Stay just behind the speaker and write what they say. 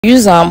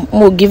Use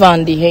more give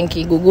am the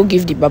hanky, go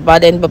give the baba,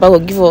 then baba will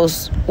give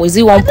us, was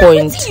it 1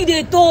 point?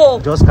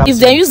 If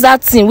they use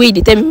that thing where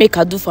they tell me make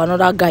her do for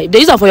another guy, if they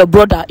use it for your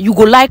brother, you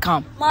go like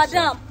him.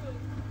 Madam,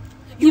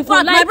 you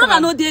like my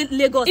brother no dey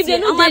Lagos. If they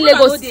no dey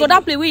Lagos, for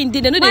that play where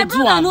they no dey do am.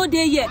 My brother no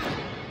dey here.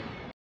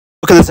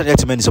 Okay, let's start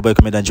to it's your boy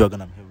Comedian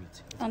Jordan. I'm here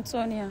with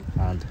Antonia.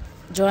 And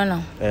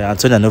Joanna.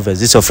 Antonia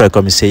Novels. This is your friend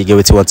come and say you get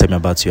what you want to tell me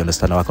about you,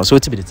 understand? So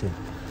what be the thing?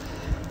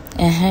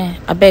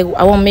 I beg,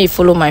 I want me to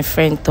follow my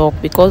friend talk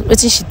because what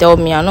she tell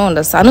me, I don't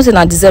understand. I know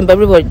say in December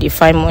everybody they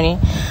find money,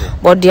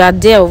 but they are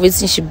there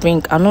with what she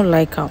bring. I don't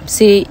like her.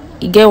 Say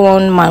you get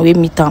one man we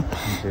meet him,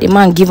 the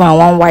man give her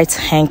one white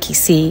hanky.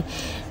 Say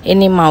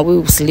any man we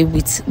will sleep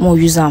with, more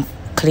use and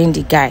clean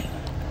the guy,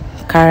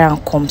 carry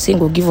and come. Say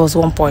go give us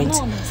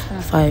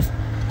 1.5.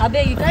 I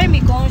beg you carry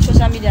me on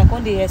social media,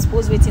 come they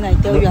expose waiting I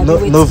tell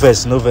you. No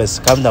verse.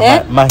 Calm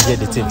down, man. Hear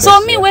the thing. So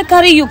me we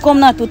carry you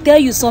come now to tell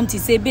you something.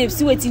 Say babe,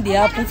 see waiting they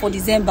happen for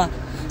December.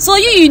 So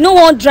you no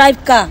want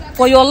drive car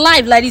for your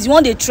life like this. You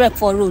want to trek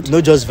for road. No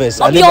just verse.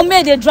 Not your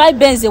mate they drive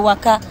Benz they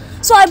waka.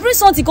 So I bring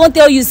something can't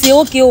tell you say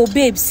okay oh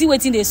babe, see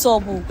waiting they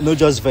solve. No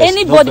just verse.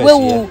 Anybody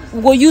no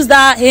will go use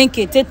that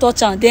hanky take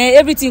touch and then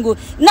everything go.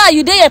 Now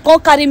you there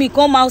can't carry me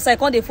come outside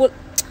can't they fall.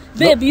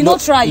 Babe, you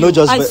try. No,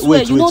 just I swear,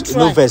 wait.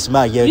 No verse,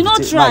 man. You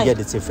not try. Get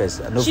the thing first.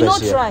 No she verse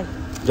not try.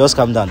 Just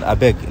calm down. I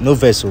beg. No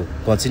verse. So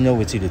continue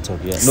with you the talk.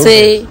 Yeah. No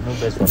say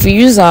verse, if you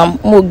use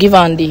more give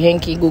am the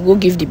hanky, go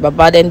give the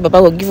baba, then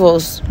baba will give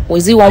us.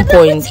 Was it 1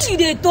 point? What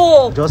they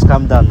talk? Just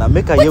calm down. Now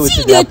make her hear what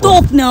they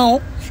talk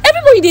now.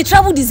 Everybody they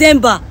travel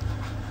December,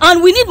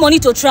 and we need money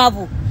to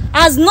travel.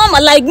 As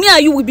normal, like me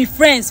and you will be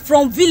friends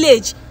from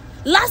village.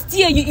 Last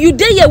year you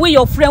dey here with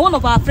your friend, one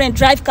of our friend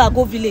drive car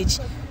go village.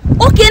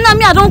 Okay, now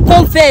me I don't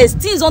come first.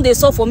 Things on they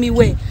solve for me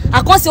where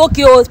I can't say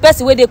okay, oh,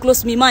 person where they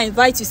close me, man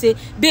invite you say,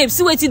 babe,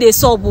 see what they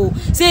solve. Oh.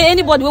 Say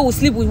anybody who will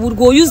sleep with would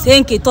go use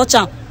hanky touch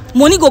am.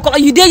 Money go come.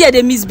 You there here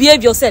they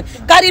misbehave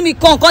yourself. Carry me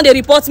come they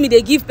report me,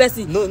 they give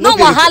person. No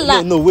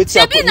wahala. No wait.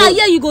 Maybe now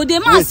here you go. They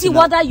must see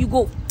whether you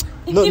go.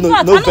 No, in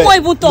fact, I don't want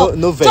even talk.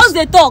 No just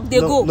they talk, they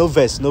go. No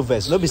verse. No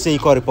be say you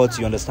can't report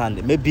you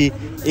understand. Maybe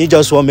he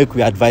just want make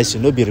we advise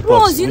you. No be report.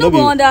 Bros, you no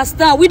go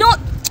understand. We don't.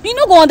 You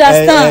no go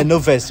understand. No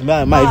verse.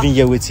 Might even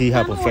hear what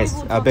happen first.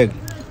 I beg.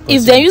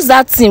 If they use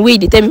that thing where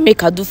they tell me make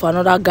her do for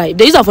another guy, if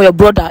they use it for your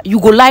brother, you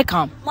go like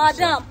him.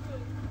 Madam,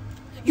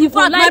 you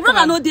like my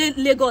brother no dey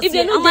Lagos. If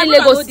they no dey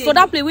Lagos, for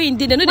that play where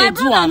they no dey do am. My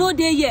brother no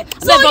dey here.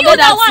 So you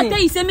that one tell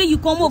you say make you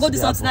come go do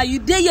something now. You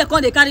dey here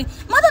come dey carry.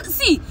 Madam,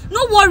 see,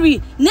 no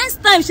worry.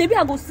 Next time, shebi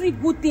I go see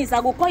good things. I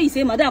go call you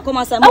say, madam, come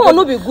outside. That will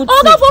not be good.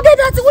 Oh, don't forget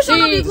that. Which will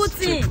not be good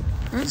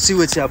thing. See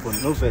what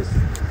happen. No verse.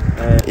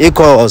 He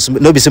call us.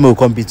 No be say we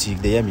come beat you.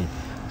 They hear me.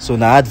 So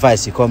now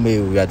advice he come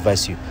here, we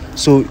advise you.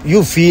 So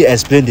you feel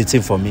explain the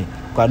thing for me.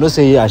 Cause I don't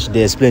say I should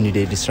explain you,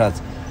 they distract.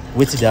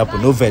 Wait till they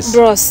happen, no verse.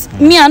 Bros,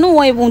 me I don't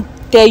want even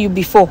tell you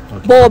before.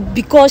 Okay. But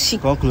because she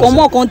come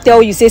on can't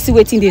tell you, say see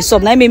waiting they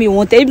sub. Now make me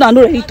want tell even I'm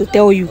not ready to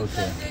tell you.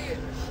 Okay.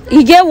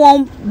 You get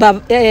one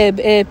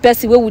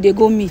person where would they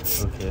go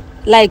meet? Okay.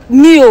 Like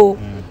me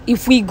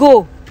if we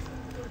go,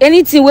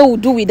 anything we will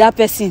do with that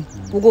person,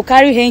 we go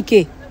carry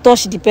hanky,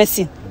 touch the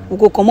person, we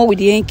go come up with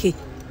the hanky.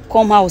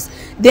 Come house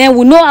then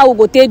we know how we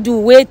go take do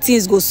where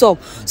things go solve.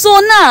 So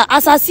now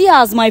as I see her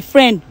as my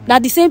friend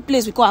that the same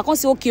place we come I can't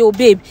say okay oh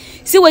babe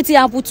see what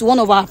happened to one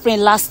of our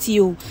friend last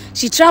year.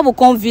 She travel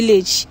come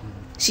village,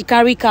 she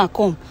carry car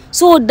come,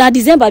 so that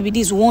December be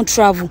this we won't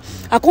travel.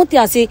 I can't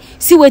tell her say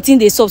see wetin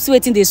they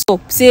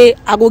solve, say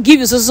I go give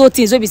you so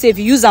things wey be say if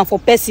you use them for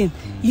person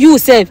you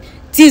sef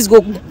things go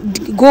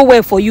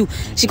well for you.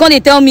 She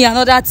can't tell me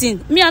another thing.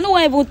 Me I no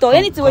want even talk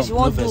anything where she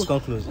want to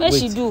do. Where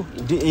she do?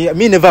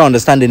 Me never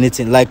understand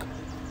anything like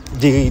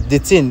the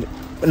thing.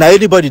 Now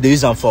everybody they use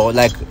them for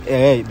like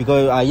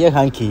because I hear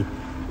hanky.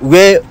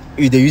 Where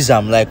you they use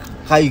them like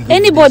how you?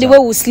 Anybody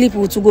where we sleep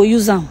with to go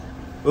use them.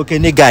 Okay,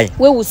 the guy.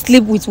 Where we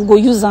sleep with we go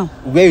use them.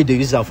 Where you they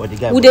use them for the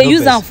guy? We they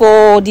use them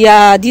for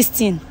their this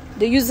thing.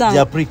 They use them.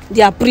 Their prick.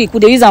 Their prick. We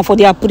they use them for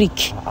their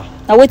prick.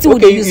 Now what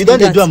would they use? You don't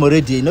do them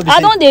already. No be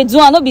I don't they do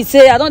am. No be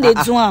say I don't they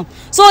do am.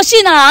 So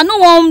she now I no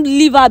want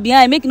leave her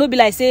behind. Make no be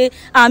like say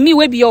me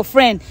we be your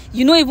friend.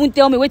 You no even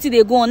tell me where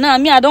they go on. Now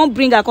me I don't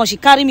bring her. Cause she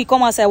carry me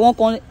come outside. Won't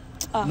come.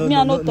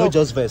 No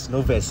just verse.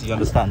 No verse. You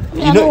understand?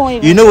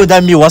 You know what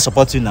that me want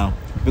support you now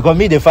because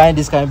me they find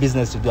this kind of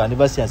business to do. I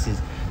never see and see.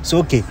 So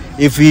okay,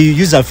 if we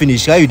use and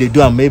finish, how you they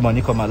do and make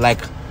money come and like.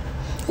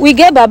 We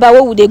get baba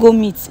where would they go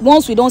meet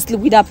once we don't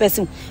sleep with that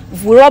person.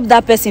 If we rob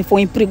that person for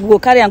him prick, we go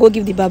carry and go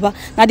give the baba.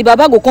 Now the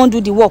baba go come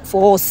do the work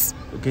for us.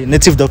 Okay,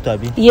 native doctor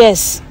abi?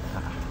 Yes.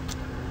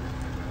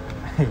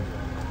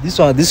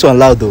 this one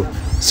loud though.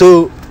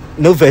 So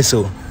no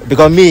vessel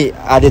because me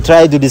I they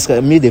try to do this.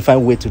 Me they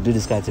find way to do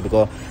this kind of thing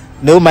because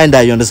no mind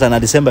that you understand. At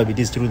December be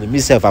this truly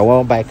myself I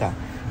want buy car.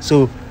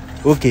 So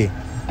okay,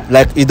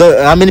 like you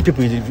don't. How many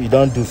people you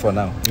don't do for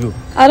now? You?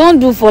 I don't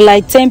do for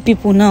like 10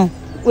 people now.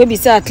 We be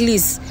say at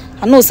least.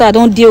 I know sir I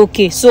don't do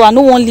okay, so I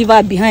no want leave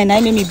her behind. I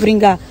make me bring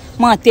her,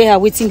 man tell her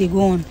waiting they go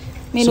on.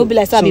 Me no be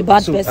like say I be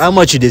bad person. How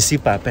much you they see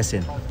per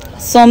person?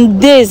 some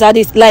days at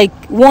it like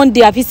one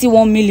day I fit see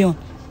 1 million.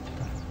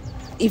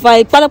 If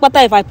I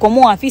come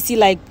on, I fit see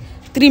like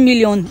 3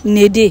 million in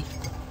a day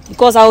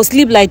because I will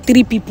sleep like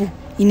 3 people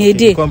in a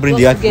day. You can't bring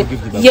the apple,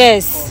 give the baby.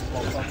 Yes.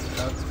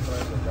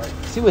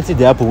 See what's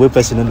the apple way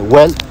person.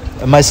 Well,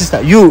 my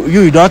sister,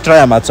 you don't try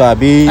am at all. I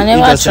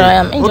never try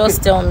am. He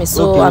just tell me,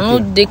 so I'm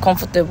not dey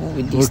comfortable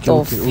with this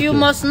stuff. You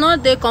must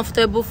not dey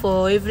comfortable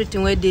for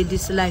everything where they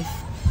this life.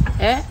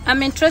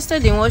 I'm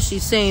interested in what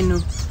she's saying. No.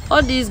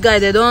 All these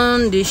guys,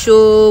 they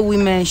show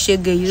women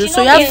shege.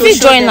 So you have to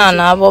join her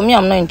now, but me,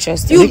 I'm not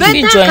interested. You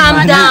better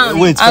calm down.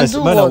 Wait first,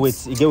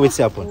 wait. You get what's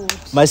happen.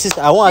 My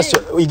sister, I want to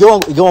ask you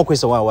get one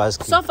question I want to ask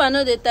you. So far,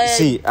 no, they tell.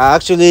 See,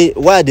 actually,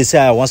 why they say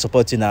I want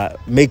support you now,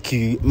 make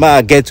you,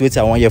 get what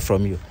I want hear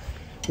from you.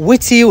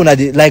 Wait till you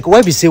like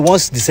why we say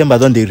once December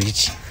don't they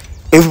reach,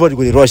 everybody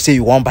go to rush say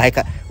you want buy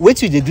car. Wait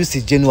till they do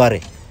till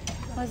January.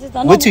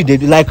 Wait till they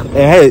do like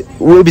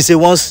we be say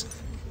once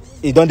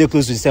it don't they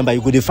close to December,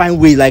 you go to find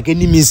way like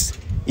any means.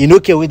 You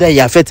don't care whether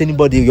you affect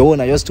anybody, your own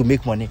just to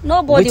make money.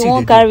 Nobody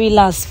won't carry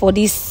last for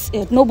this.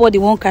 Nobody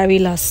won't carry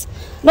last.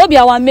 Nobody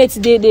our mates,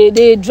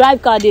 they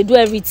drive car, they do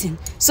everything.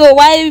 So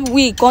why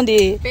we can't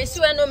they?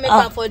 Pursue no make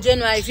am for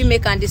January if you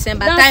make am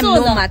December. That's Time so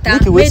no that.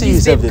 matter. Make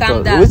this babe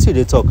calm down. Wait till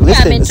they talk. I'm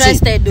Listen,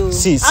 interested though.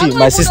 see,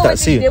 my sister,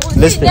 see. Next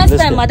Listen.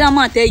 time, madam,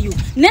 I tell you.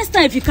 Next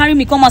time, if you carry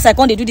me, come outside,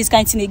 can't they do this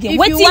kind of thing again? If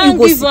Wait you till you want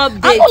go give see.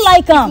 update, I don't like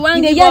if you them.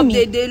 want They give hear me.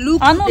 update, they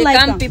look. I don't They like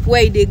can't them. people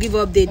where they give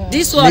update.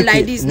 This one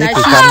like this. Now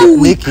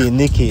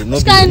Nikki.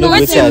 No,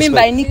 what you mean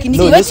by Nikki?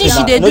 What she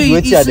dey do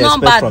is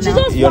not bad. She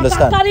just You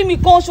understand? carry me,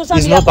 come social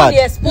It's media, not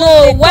bad.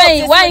 No,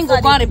 why you go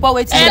come report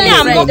wetin?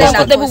 I'm not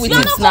comfortable with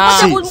it now.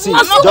 See,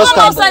 I'm not just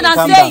come calm outside and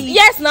down. say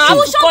Yes, now I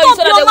will shut call you up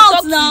so that your they will mouth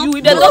talk now. to you.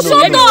 If they No, don't,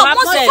 shut maybe up. you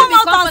Must have come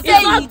sense. out and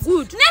say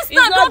it. Next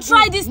time, don't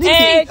try this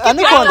thing. I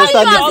don't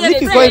understand.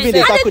 Nikki, go even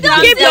dey tackle the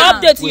Keep your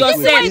update to Wait,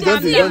 yourself. you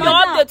don't do Keep it. your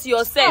update to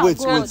yourself. Wait.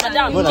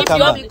 Madam, Mona, keep calm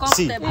your down. update.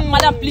 See.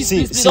 Madam,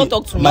 please, don't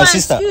talk to me. My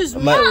sister,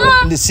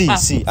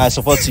 see, I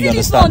support you,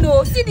 understand?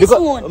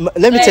 Because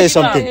let me tell you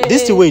something.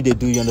 This is the way they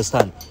do, you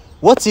understand?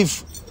 What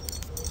if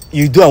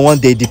you do and one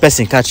day the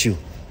person catch you?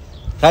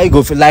 How you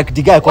go feel like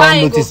the guy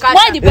can't notice?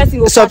 Why the person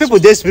go Some catch people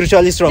they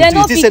spiritually strong. They too.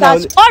 no It is fit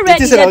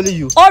catch. only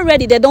you.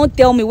 Already they don't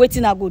tell me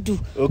wetin I go do.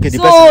 Okay, the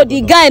so person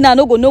the go guy now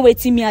no go know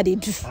wetin me I dey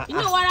do. You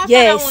know what? After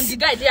Yes. that one, the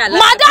guy there.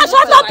 Like, Madam,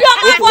 shut up your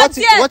mouth.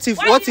 What if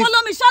Why you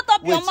follow me? Shut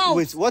up your mouth.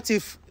 Wait, what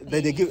if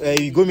they give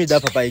you go meet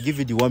that papa, he give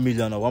you the 1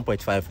 million or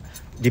 1.5?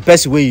 The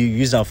person where you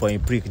use them for a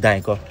prick die,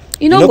 go.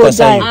 You no go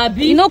die.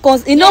 You no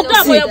see.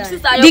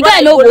 The guy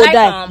no go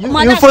die.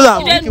 You follow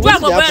him. Then You do am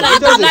follow for him. brother, You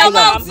don't follow like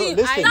him. am.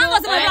 Listen.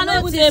 I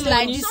know this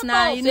like this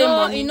now. You know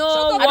money.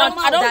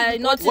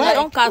 I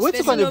don't cast. Wait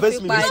till you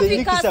invest me. You say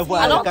Nikki self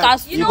I don't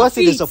cast. You got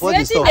to dey support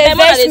the stuff. They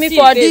vex me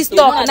for this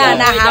talk Nah,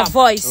 now. Her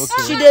voice.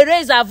 Okay. She dey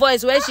raise her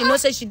voice when she know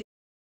say she dey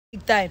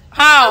big time.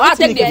 How? I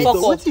take the fuck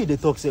What up. till they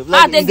talk self?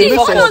 I take the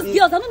fuck up. Those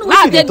girls, I don't know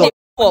I wetin take they the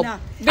talk.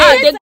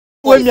 fuck up.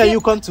 When me and you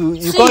come to,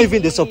 you can't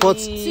even the support.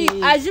 See,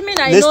 assuming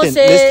I know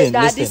say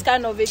that this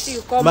kind of a thing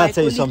you call Man, my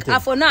tell you colleague, something. I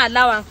for not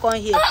allow and come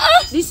here.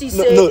 This is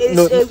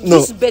No.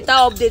 this better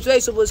update where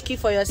you supposed to keep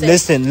for yourself.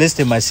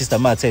 Listen, my sister.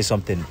 Man, tell you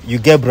something. You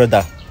get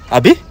brother,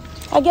 Abi?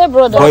 I get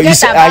brother. But you Forget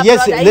say, about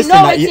yes, brother. listen.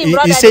 You know wetin You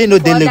brother say you know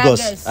do they for other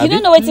Lagos. girls. You Abi?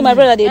 don't know wetin my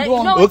brother they do.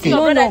 You know Okay. wetin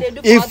your brother dey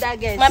do If for other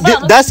girls. My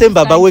brother that same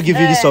Baba will give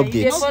you this they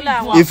update. follow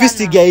am If you waka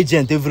still now. get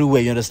agent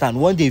everywhere, you understand.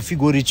 One day if you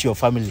go reach your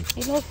family,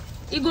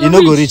 You you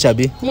no go reach,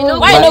 Abi. Why you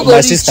My- no go my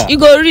reach? sister. You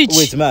go reach.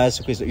 Wait, may I ask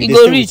you a question? You dey go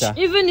stay with reach. her?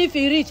 Even if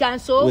he rich and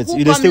so Wait, who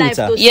you dey come stay with life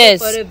her? to stay Yes.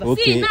 forever.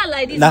 Okay. See, now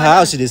like this, Now her madam.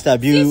 house they start.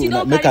 Since You you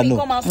don't make her carry me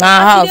know. come outside,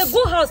 Nah, as you house. dey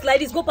go house like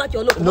this, go pack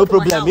your load. No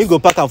problem. You go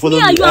pack and follow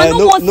Me me. and you, I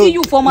don't want to see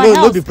you for my house.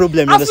 No be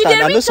problem. You As we understand?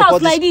 dey I no reach support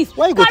house like this. this,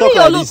 Why you go carry talk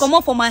your like load this? come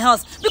out for my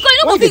house because you Why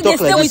know you go think talk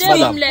they like stay this, with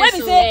me. madam? When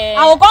we say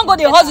I will come go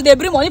the hustle, they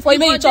bring money for you,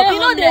 make you chop. You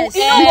know they,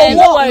 Eh, you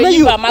no know worry, When leave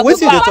you- am. I wait go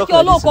till they back. talk your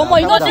like load this come now,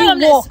 on, you know madam.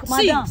 they work,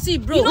 madam. See,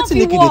 bro. You know Wetin fit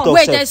make you dey work. talk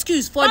Wait, sef?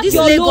 excuse for Pack this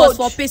your Lagos load.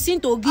 for person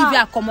to give you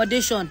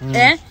accommodation.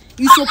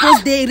 You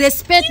suppose they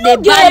respect the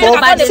get value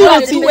it. by the See law.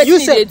 wetin you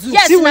say.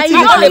 Yes, See now wetin you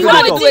you know dey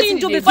what talk. you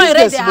do before you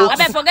rent the house.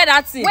 I forget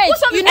that thing. Wait,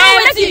 you know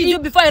what you do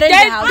before you rent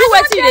Then the house. do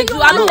wetin you dey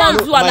do. I no wan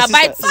do my na sister,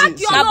 bite.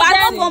 see, Na Your bad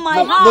load thing. for my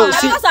No, house.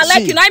 see, Because I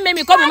like you, now make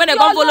me come when they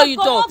come follow you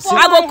talk. for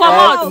I go my come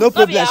house. out. No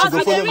problem. She As go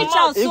we dey follow me. reach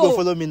house, You go so.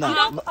 follow me now.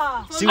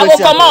 See I go wetin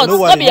come happen. out, No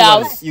no worry, be no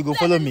worry. house. You go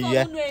follow me,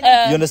 yeah.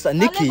 Eh. You understand,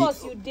 Nikki?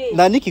 Lagos you dey.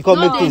 Now Nikki come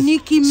make No, things.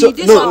 Nikki, me, So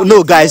this no, one no,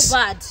 is guys. so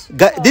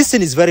bad. This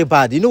thing is very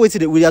bad. You know what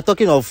we are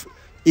talking of?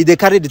 If they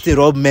carry the thing,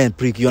 rob men,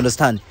 prick. You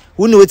understand?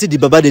 Who know what the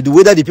Baba they do?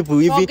 Whether the people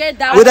even, Forget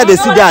that. whether they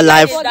see their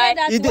alive. Forget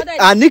that. If they- Forget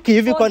And Nikki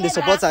even Forget come the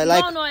support her. that.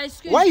 Like, No,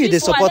 excuse why you the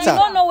this one, supporter? I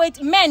don't know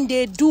what men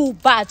they do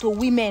bad to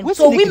women. What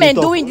So Nikki dey women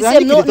talk? doing the Why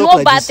same. Nikki No, dey talk no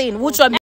like bad this? thing. Which one?